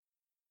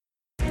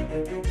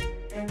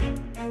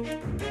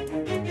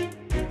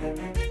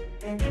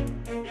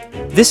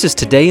This is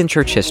Today in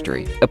Church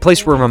History, a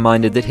place where we're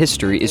reminded that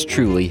history is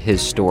truly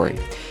His story.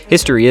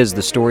 History is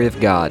the story of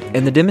God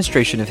and the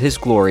demonstration of His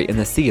glory in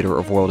the theater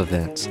of world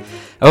events.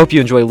 I hope you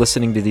enjoy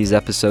listening to these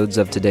episodes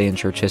of Today in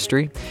Church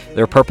History.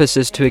 Their purpose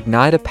is to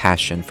ignite a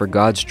passion for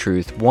God's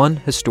truth, one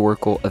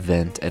historical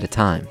event at a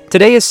time.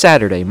 Today is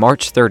Saturday,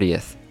 March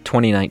 30th,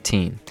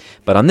 2019.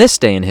 But on this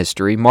day in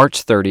history,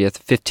 March 30th,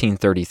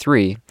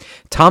 1533,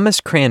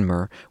 Thomas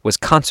Cranmer was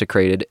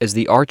consecrated as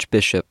the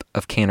Archbishop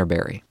of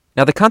Canterbury.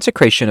 Now, the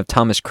consecration of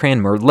Thomas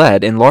Cranmer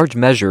led in large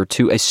measure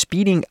to a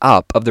speeding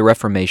up of the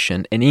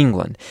Reformation in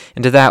England,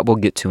 and to that we'll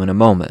get to in a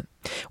moment.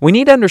 We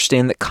need to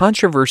understand that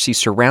controversy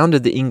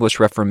surrounded the English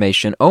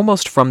Reformation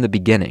almost from the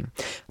beginning,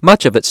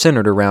 much of it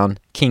centered around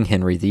King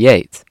Henry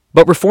VIII.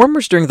 But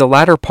reformers during the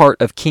latter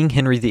part of King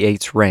Henry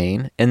VIII's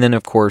reign, and then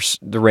of course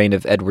the reign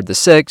of Edward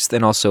VI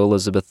and also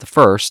Elizabeth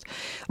I,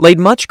 laid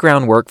much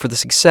groundwork for the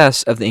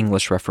success of the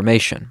English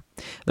Reformation.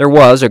 There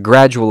was a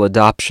gradual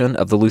adoption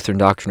of the Lutheran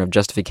doctrine of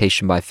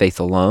justification by faith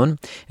alone,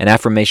 an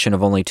affirmation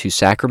of only two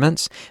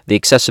sacraments, the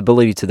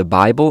accessibility to the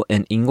Bible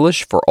in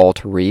English for all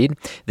to read,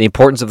 the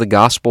importance of the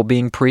gospel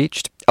being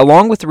preached,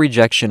 along with the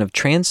rejection of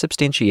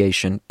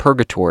transubstantiation,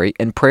 purgatory,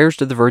 and prayers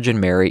to the Virgin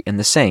Mary and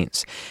the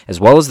saints, as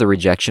well as the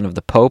rejection of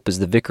the Pope as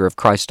the vicar of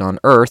Christ on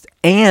earth,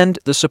 and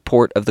the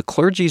support of the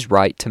clergy's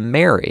right to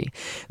marry.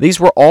 These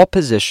were all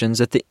positions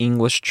that the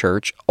English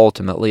Church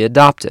ultimately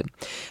adopted.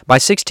 By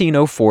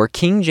 1604,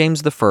 King James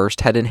I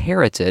had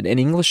inherited an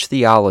English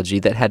theology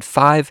that had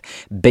 5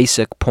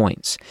 basic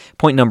points.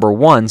 Point number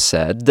 1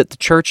 said that the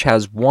Church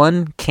has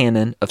one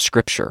canon of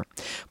Scripture.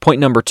 Point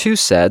number 2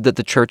 said that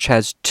the Church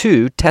has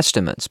 2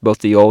 testaments, both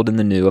the Old and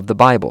the New of the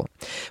Bible.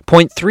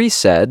 Point 3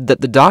 said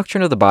that the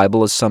doctrine of the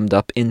Bible is summed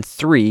up in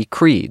 3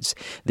 creeds: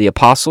 the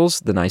Apostles',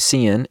 the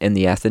Nicene, and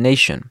the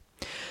Athanasian.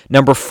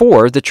 Number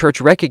 4, the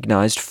Church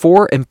recognized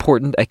 4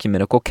 important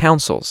ecumenical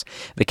councils: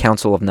 the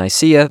Council of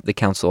Nicaea, the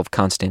Council of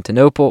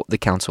Constantinople, the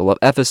Council of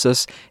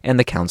Ephesus, and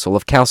the Council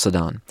of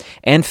Chalcedon.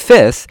 And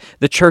 5th,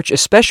 the Church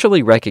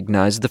especially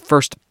recognized the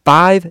first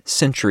 5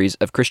 centuries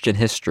of Christian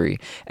history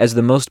as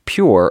the most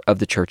pure of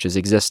the Church's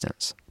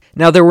existence.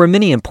 Now, there were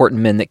many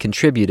important men that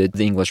contributed to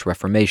the English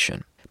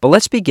Reformation. But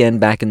let's begin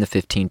back in the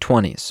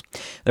 1520s.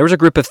 There was a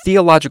group of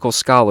theological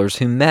scholars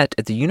who met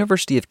at the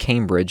University of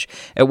Cambridge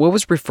at what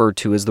was referred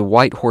to as the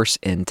White Horse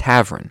Inn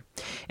Tavern.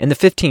 In the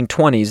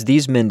 1520s,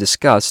 these men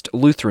discussed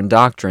Lutheran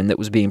doctrine that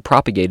was being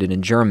propagated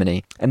in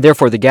Germany, and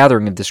therefore the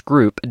gathering of this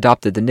group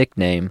adopted the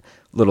nickname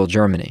Little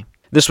Germany.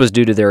 This was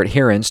due to their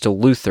adherence to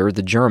Luther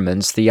the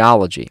German's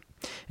theology.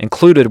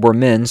 Included were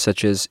men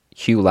such as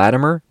Hugh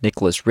Latimer,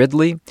 Nicholas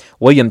Ridley,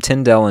 William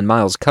Tyndale, and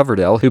Miles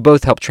Coverdale, who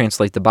both helped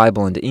translate the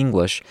Bible into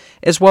English,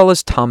 as well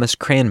as Thomas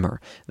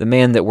Cranmer, the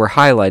man that we're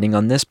highlighting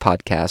on this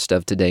podcast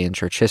of Today in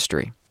Church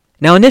History.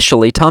 Now,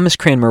 initially, Thomas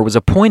Cranmer was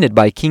appointed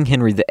by King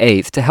Henry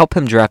VIII to help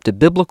him draft a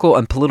biblical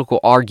and political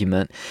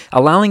argument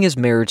allowing his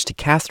marriage to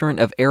Catherine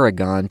of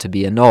Aragon to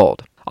be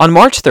annulled. On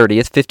March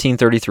 30th,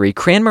 1533,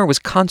 Cranmer was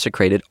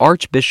consecrated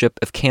Archbishop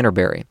of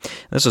Canterbury.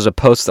 This was a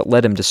post that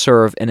led him to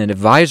serve in an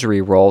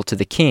advisory role to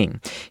the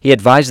king. He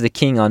advised the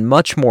king on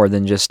much more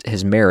than just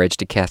his marriage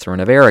to Catherine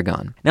of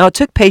Aragon. Now, it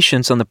took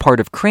patience on the part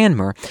of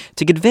Cranmer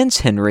to convince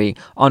Henry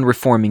on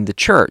reforming the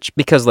church,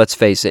 because let's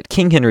face it,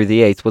 King Henry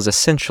VIII was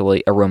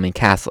essentially a Roman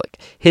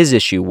Catholic. His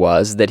issue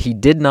was that he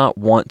did not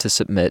want to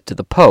submit to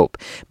the Pope,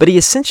 but he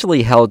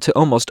essentially held to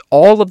almost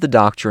all of the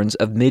doctrines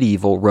of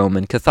medieval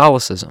Roman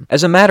Catholicism.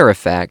 As a matter of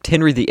fact,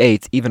 Henry VIII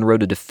even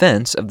wrote a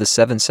defense of the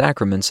 7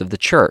 sacraments of the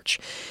Church.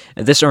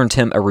 This earned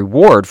him a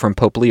reward from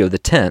Pope Leo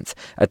X,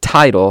 a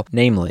title,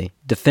 namely,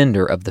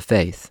 Defender of the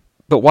Faith.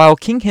 But while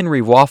King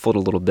Henry waffled a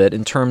little bit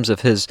in terms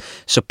of his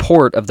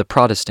support of the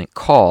Protestant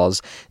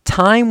cause,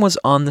 time was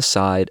on the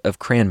side of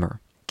Cranmer.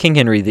 King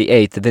Henry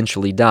VIII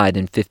eventually died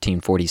in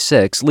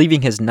 1546,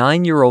 leaving his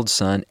 9-year-old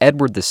son,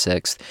 Edward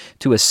VI,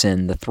 to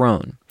ascend the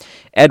throne.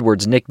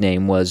 Edward's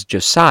nickname was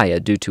Josiah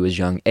due to his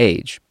young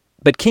age.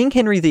 But King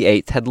Henry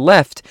VIII had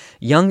left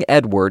young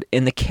Edward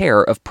in the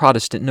care of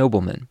Protestant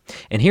noblemen.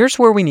 And here's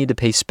where we need to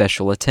pay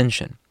special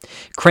attention.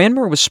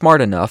 Cranmer was smart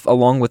enough,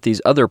 along with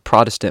these other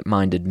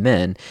Protestant-minded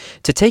men,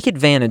 to take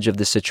advantage of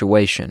the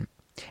situation.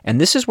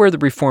 And this is where the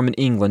reform in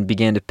England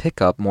began to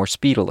pick up more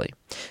speedily.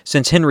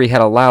 Since Henry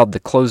had allowed the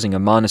closing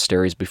of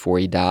monasteries before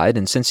he died,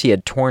 and since he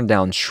had torn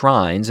down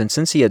shrines, and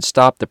since he had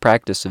stopped the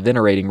practice of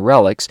venerating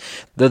relics,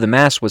 though the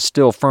Mass was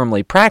still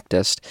firmly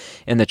practiced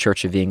in the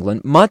Church of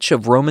England, much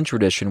of Roman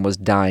tradition was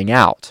dying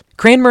out.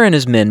 Cranmer and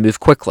his men moved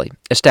quickly,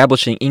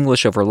 establishing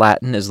English over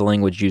Latin as the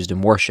language used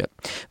in worship.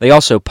 They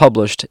also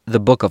published the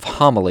Book of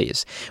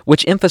Homilies,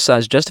 which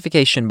emphasized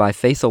justification by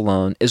faith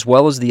alone as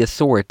well as the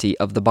authority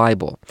of the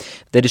Bible.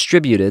 They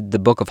distributed the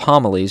Book of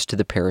Homilies to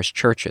the parish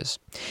churches.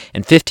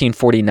 In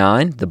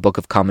 1549, the Book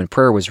of Common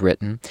Prayer was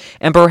written,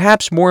 and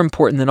perhaps more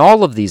important than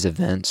all of these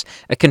events,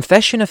 a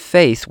confession of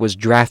faith was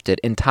drafted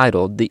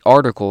entitled The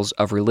Articles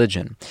of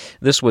Religion.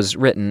 This was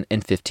written in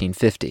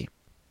 1550.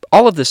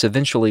 All of this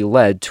eventually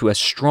led to a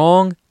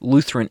strong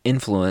Lutheran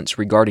influence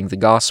regarding the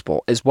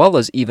gospel, as well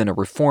as even a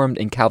Reformed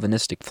and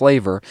Calvinistic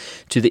flavor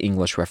to the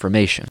English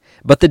Reformation.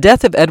 But the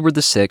death of Edward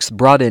VI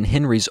brought in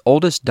Henry's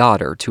oldest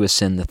daughter to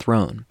ascend the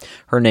throne.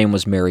 Her name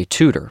was Mary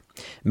Tudor.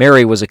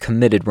 Mary was a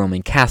committed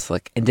Roman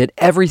Catholic and did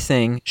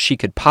everything she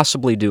could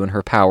possibly do in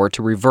her power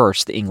to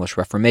reverse the English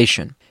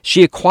Reformation.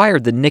 She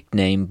acquired the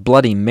nickname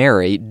Bloody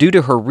Mary due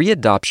to her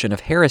readoption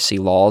of heresy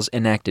laws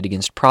enacted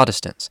against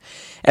Protestants.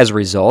 As a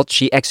result,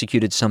 she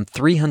executed some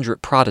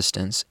 300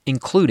 Protestants,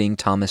 including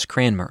Thomas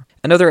Cranmer.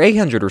 Another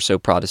 800 or so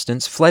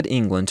Protestants fled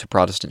England to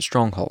Protestant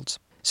strongholds.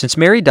 Since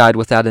Mary died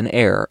without an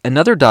heir,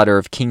 another daughter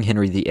of King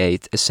Henry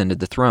VIII ascended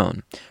the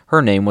throne.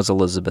 Her name was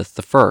Elizabeth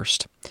I.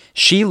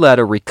 She led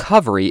a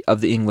recovery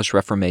of the English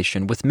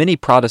Reformation, with many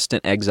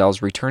Protestant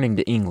exiles returning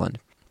to England.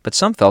 But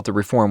some felt that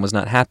reform was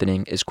not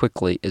happening as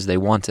quickly as they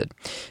wanted.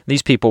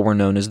 These people were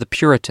known as the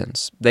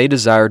Puritans. They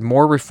desired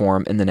more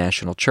reform in the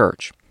national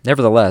church.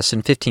 Nevertheless, in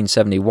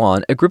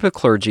 1571, a group of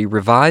clergy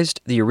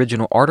revised the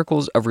original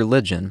Articles of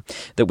Religion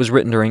that was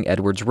written during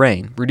Edward's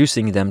reign,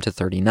 reducing them to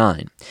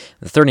 39.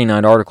 The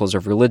 39 Articles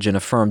of Religion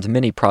affirmed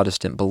many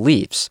Protestant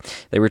beliefs.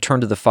 They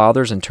returned to the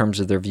Fathers in terms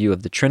of their view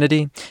of the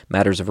Trinity,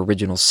 matters of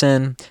original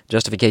sin,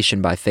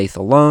 justification by faith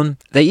alone.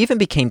 They even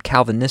became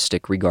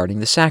Calvinistic regarding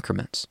the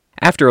sacraments.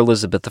 After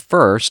Elizabeth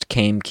I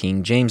came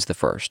King James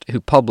I, who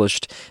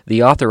published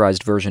the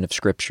Authorized Version of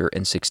Scripture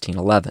in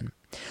 1611.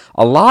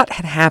 A lot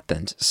had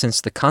happened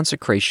since the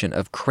consecration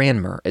of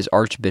Cranmer as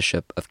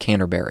Archbishop of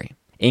Canterbury.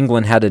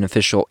 England had an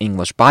official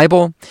English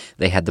Bible,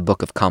 they had the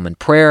Book of Common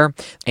Prayer,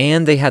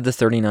 and they had the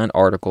 39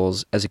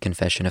 Articles as a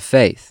confession of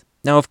faith.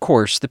 Now, of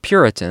course, the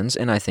Puritans,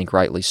 and I think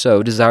rightly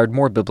so, desired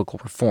more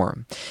biblical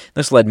reform.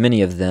 This led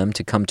many of them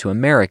to come to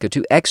America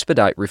to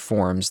expedite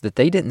reforms that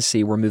they didn't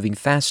see were moving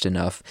fast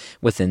enough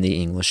within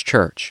the English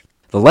church.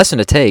 The lesson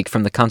to take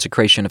from the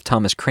consecration of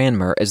Thomas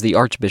Cranmer as the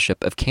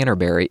Archbishop of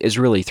Canterbury is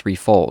really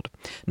threefold.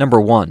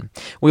 Number one,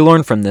 we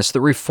learn from this that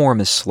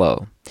reform is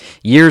slow.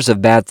 Years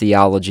of bad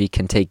theology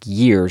can take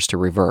years to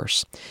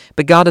reverse.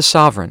 But God is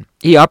sovereign.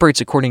 He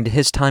operates according to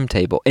His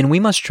timetable, and we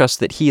must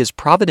trust that He is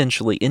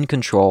providentially in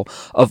control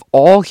of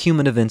all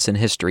human events in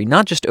history,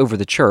 not just over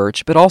the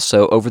church, but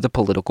also over the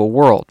political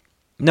world.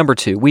 Number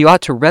two, we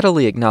ought to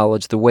readily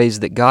acknowledge the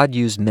ways that God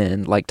used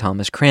men like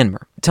Thomas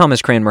Cranmer.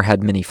 Thomas Cranmer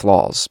had many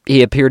flaws.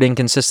 He appeared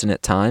inconsistent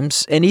at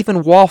times, and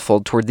even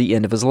waffled toward the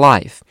end of his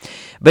life.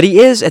 But he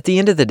is, at the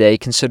end of the day,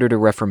 considered a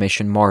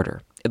Reformation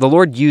martyr. The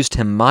Lord used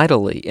him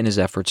mightily in His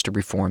efforts to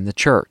reform the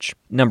church.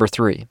 Number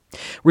three,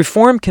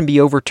 reform can be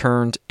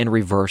overturned and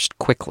reversed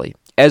quickly,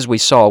 as we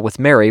saw with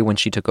Mary when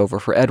she took over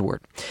for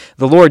Edward.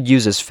 The Lord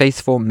uses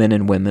faithful men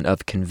and women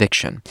of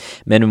conviction,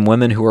 men and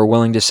women who are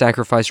willing to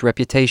sacrifice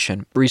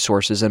reputation,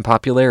 resources, and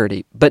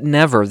popularity, but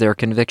never their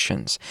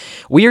convictions.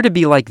 We are to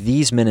be like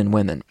these men and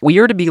women. We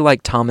are to be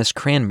like Thomas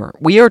Cranmer.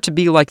 We are to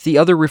be like the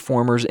other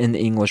reformers in the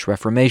English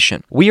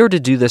Reformation. We are to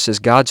do this as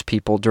God's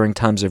people during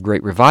times of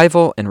great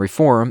revival and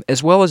reform,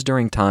 as well as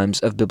during times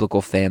of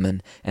biblical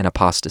famine and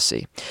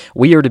apostasy.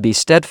 We are to be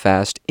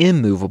steadfast,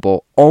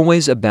 immovable,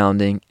 always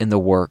abounding in the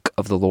work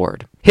of the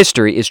Lord.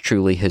 History is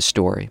truly His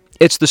story.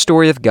 It's the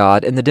story of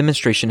God and the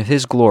demonstration of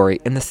His glory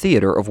in the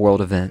theater of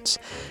world events.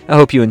 I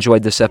hope you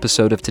enjoyed this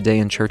episode of Today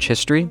in Church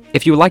History.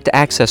 If you would like to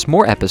access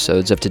more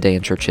episodes of Today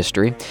in Church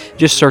History,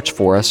 just search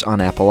for us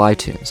on Apple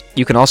iTunes.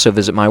 You can also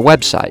visit my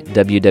website,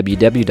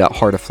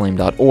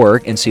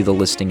 www.heartofflame.org, and see the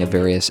listing of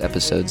various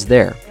episodes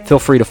there. Feel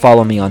free to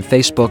follow me on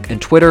Facebook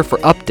and Twitter for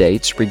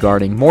updates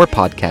regarding more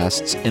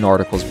podcasts and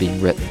articles being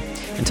written.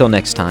 Until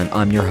next time,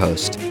 I'm your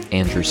host,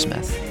 Andrew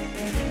Smith.